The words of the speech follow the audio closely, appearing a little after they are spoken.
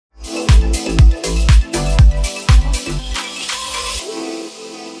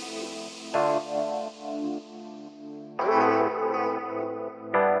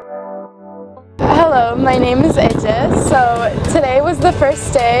name is Ece. So today was the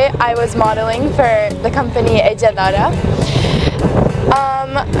first day I was modeling for the company EceLara.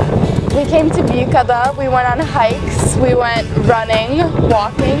 We came to Büyükada'da, we went on hikes, we went running,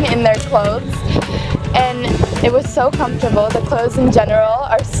 walking in their clothes, and it was so comfortable. The clothes in general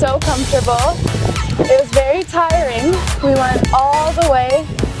are so comfortable. It was very tiring. We went all the way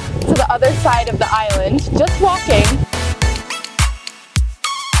to the other side of the island, just walking.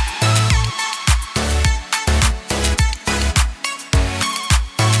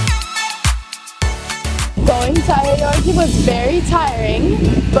 Going to Sarıoğlu was very tiring,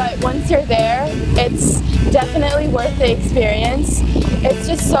 but once you're there, it's definitely worth the experience. It's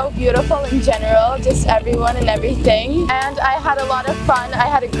just so beautiful in general, just everyone and everything. And I had a lot of fun. I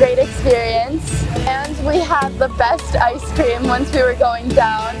had a great experience. And we had the best ice cream once we were going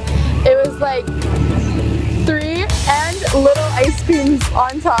down. It was like 3 and little ice creams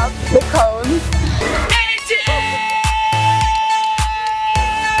on top, the cones.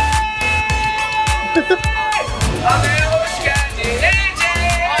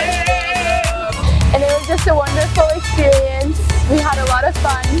 And it was just a wonderful experience. We had a lot of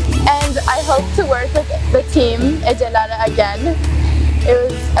fun, and I hope to work with the team, EceLara, again. It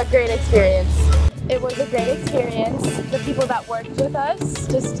was a great experience. It was a great experience. The people that worked with us,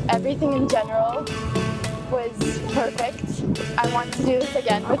 just everything in general was perfect. I want to do this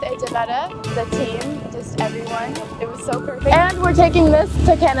again with EceLara, the team, just everyone. It was so perfect. And we're taking this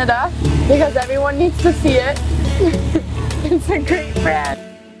to Canada because everyone needs to see it. It's a great brand.